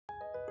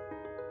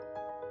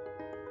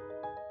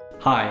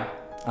Hi,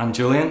 I'm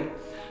Julian,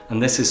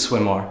 and this is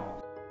SwimR.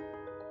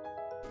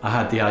 I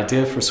had the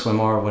idea for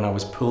SwimR when I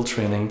was pool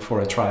training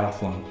for a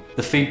triathlon.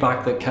 The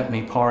feedback that kept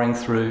me powering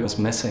through was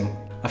missing.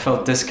 I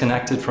felt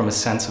disconnected from a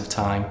sense of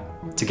time.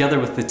 Together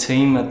with the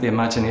team at the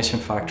Imagination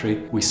Factory,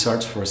 we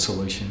searched for a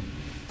solution.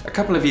 A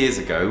couple of years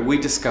ago, we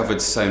discovered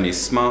Sony's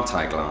Smart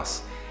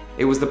Eyeglass.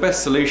 It was the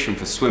best solution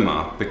for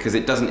SwimR because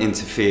it doesn't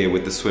interfere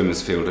with the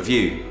swimmer's field of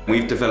view.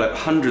 We've developed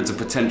hundreds of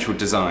potential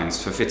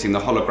designs for fitting the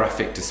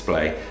holographic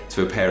display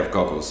to a pair of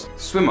goggles.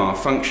 SwimR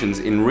functions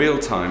in real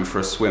time for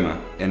a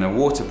swimmer in a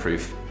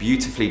waterproof,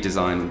 beautifully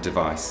designed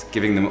device,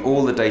 giving them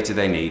all the data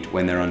they need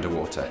when they're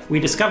underwater. We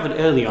discovered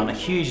early on a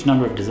huge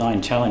number of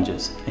design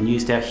challenges and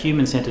used our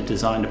human-centered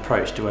design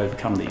approach to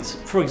overcome these.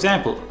 For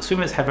example,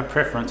 swimmers have a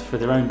preference for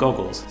their own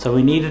goggles, so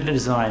we needed a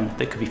design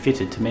that could be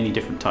fitted to many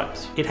different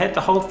types. It had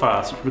to hold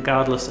fast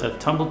regardless of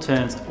tumble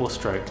turns or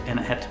stroke, and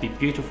it had to be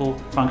beautiful,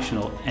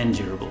 functional and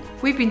durable.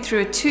 We've been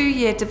through a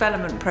 2-year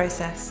development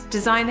process,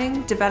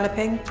 designing,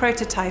 developing,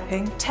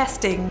 prototyping,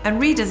 testing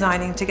and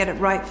redesigning to get it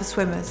right for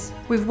swimmers.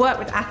 We've worked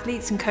with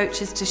athletes and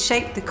coaches to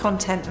shape the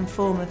content and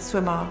form of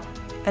SwimR,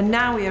 and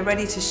now we are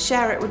ready to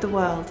share it with the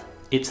world.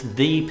 It's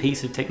the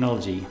piece of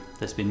technology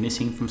that's been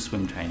missing from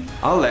swim training.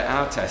 I'll let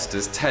our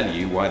testers tell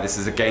you why this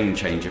is a game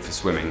changer for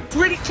swimming. It's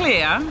really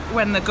clear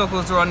when the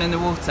goggles are on in the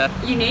water.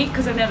 Unique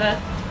because I've never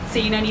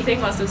seen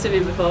anything whilst I'm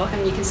swimming before,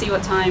 and you can see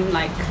what time,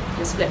 like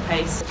your split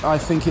pace. I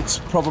think it's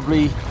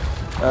probably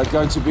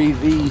going to be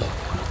the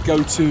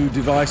go-to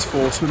device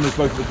for swimmers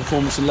both at the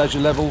performance and leisure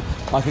level.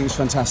 I think it's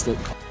fantastic.